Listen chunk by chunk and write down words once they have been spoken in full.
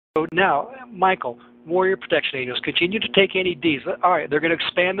So now, Michael, Warrior Protection Angels, continue to take any Ds. All right, they're going to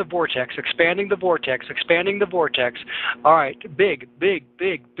expand the vortex, expanding the vortex, expanding the vortex. All right, big, big,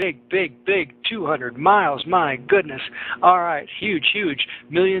 big, big, big, big, 200 miles, my goodness. All right, huge, huge.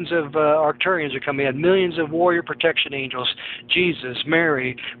 Millions of Arcturians are coming in, millions of Warrior Protection Angels, Jesus,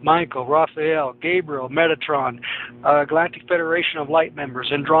 Mary, Michael, Raphael, Gabriel, Metatron, Galactic Federation of Light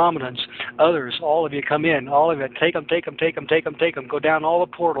members, Andromedans, others, all of you come in, all of it. Take them, take them, take them, take them, take them. Go down all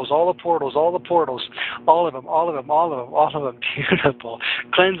the portals, all the portals, all the portals. All of them, all of them, all of them, all of them. Beautiful.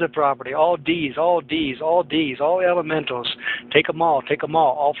 Cleanse the property. All Ds, all Ds, all Ds, all elementals. Take them all, take them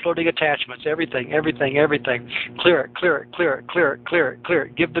all. All floating attachments, everything, everything, everything. Clear it, clear it, clear it, clear it, clear it, clear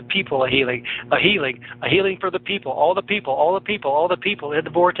it. Give the people a healing, a healing, a healing for the people, all the people, all the people, all the people in the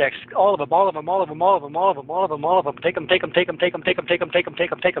vortex. All of them, all of them, all of them, all of them, all of them, all of them, all of them. Take them, take them, take them, take them, take them, take them, take them, take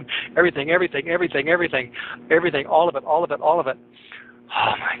them, take them. Everything, everything, everything, everything, everything, all of it, all of it, all of it.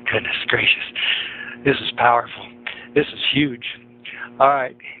 Oh my goodness gracious. This is powerful. This is huge. All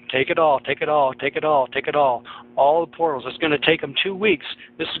right. Take it all. Take it all. Take it all. Take it all. All the portals. It's going to take them 2 weeks.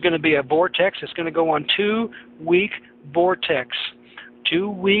 This is going to be a vortex. It's going to go on 2-week vortex.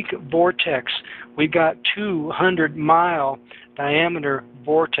 2-week vortex. We've got 200-mile diameter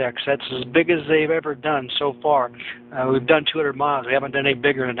vortex. That's as big as they've ever done so far. We've done 200 miles. We haven't done any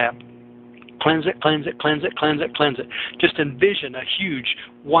bigger than that. Cleanse it, cleanse it, cleanse it, cleanse it, cleanse it. Just envision a huge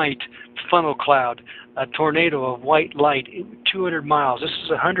white funnel cloud, a tornado of white light, 200 miles. This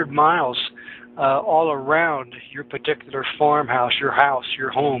is 100 miles all around your particular farmhouse, your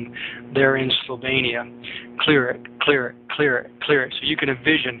home there in Slovenia. Clear it, clear it, clear it, clear it. So you can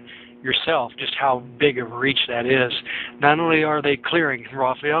envision yourself just how big of a reach that is. Not only are they clearing,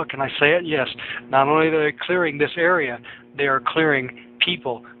 Raphael, can I say it? Yes. Not only are they clearing this area, they are clearing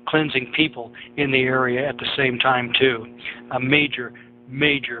people, cleansing people in the area at the same time too. A major,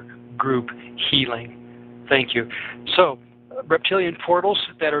 major group healing. Thank you. So, reptilian portals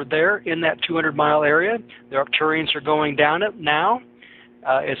that are there in that 200-mile area, the Arcturians are going down it now.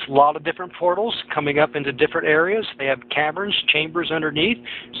 It's a lot of different portals coming up into different areas. They have caverns, chambers underneath,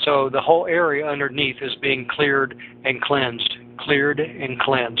 so the whole area underneath is being cleared and cleansed. Cleared and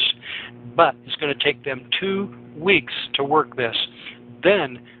cleansed. But it's going to take them 2 weeks to work this.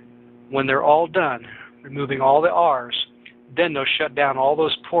 Then, when they're all done, removing all the R's, then they'll shut down all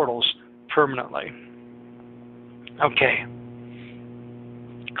those portals permanently. Okay.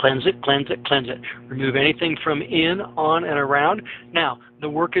 Cleanse it, cleanse it, cleanse it. Remove anything from in, on, and around. Now, the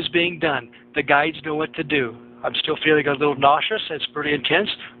work is being done. The guides know what to do. I'm still feeling a little nauseous. It's pretty intense.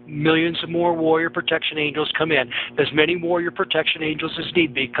 Millions of more warrior protection angels come in. As many warrior protection angels as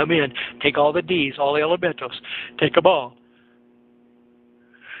need be. Come in. Take all the Ds, all the elementals. Take them all.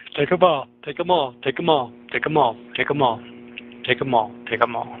 Take them all. Take them all. Take them all. Take them all. Take them all. Take them all. Take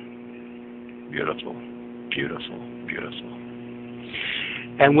them all. Beautiful. Beautiful. Beautiful.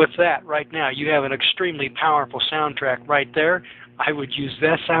 And with that, right now, you have an extremely powerful soundtrack right there. I would use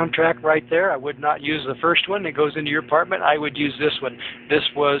that soundtrack right there. I would not use the first one that goes into your apartment. I would use this one. This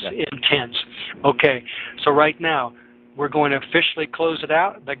was intense. Okay, so right now, we're going to officially close it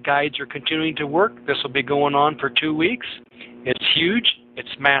out. The guides are continuing to work. This will be going on for 2 weeks. It's huge. It's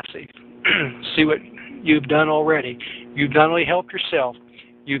massive. See what you've done already. You've not only helped yourself,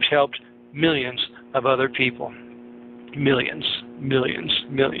 you've helped millions of other people. Millions, millions,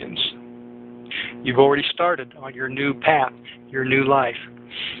 millions. You've already started on your new path, your new life.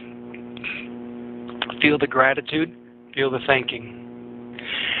 Feel the gratitude, feel the thanking.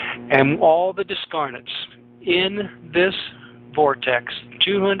 And all the discarnates in this vortex,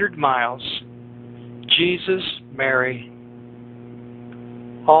 200 miles, Jesus, Mary,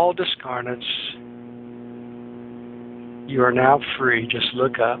 all discarnates, you are now free. Just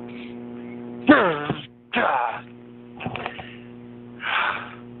look up.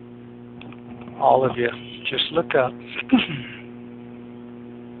 All of you, just look up.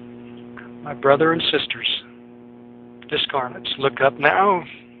 My brother and sisters, discarnates, look up now.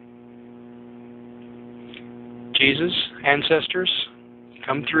 Jesus, ancestors,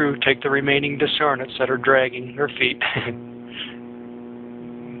 come through, take the remaining discarnates that are dragging their feet.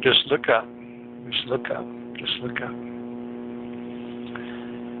 Just look up. Just look up. Just look up.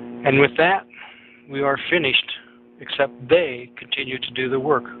 And with that, we are finished, except they continue to do the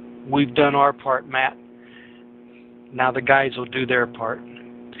work. We've done our part, Matt. Now the guides will do their part.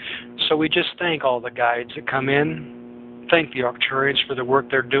 So we just thank all the guides that come in. Thank the Arcturians for the work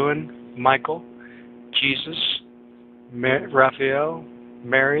they're doing. Michael, Jesus, Raphael,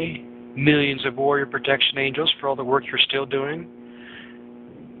 Mary, millions of warrior protection angels for all the work you're still doing.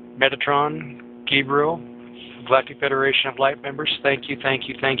 Metatron, Gabriel, Galactic Federation of Light members, thank you, thank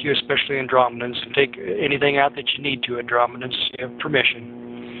you, thank you, especially Andromedans. Take anything out that you need to, Andromedans. You have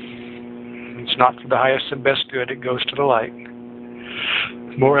permission. It's not for the highest and best good. It goes to the light.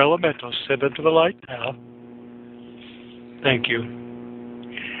 More elementals, send them to the light now. Thank you.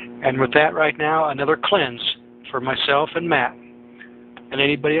 And with that right now, another cleanse for myself and Matt and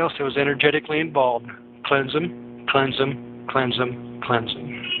anybody else that was energetically involved. Cleanse them, cleanse them, cleanse them, cleanse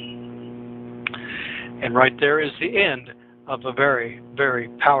them. And right there is the end of a very, very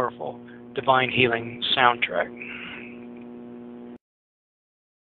powerful divine healing soundtrack.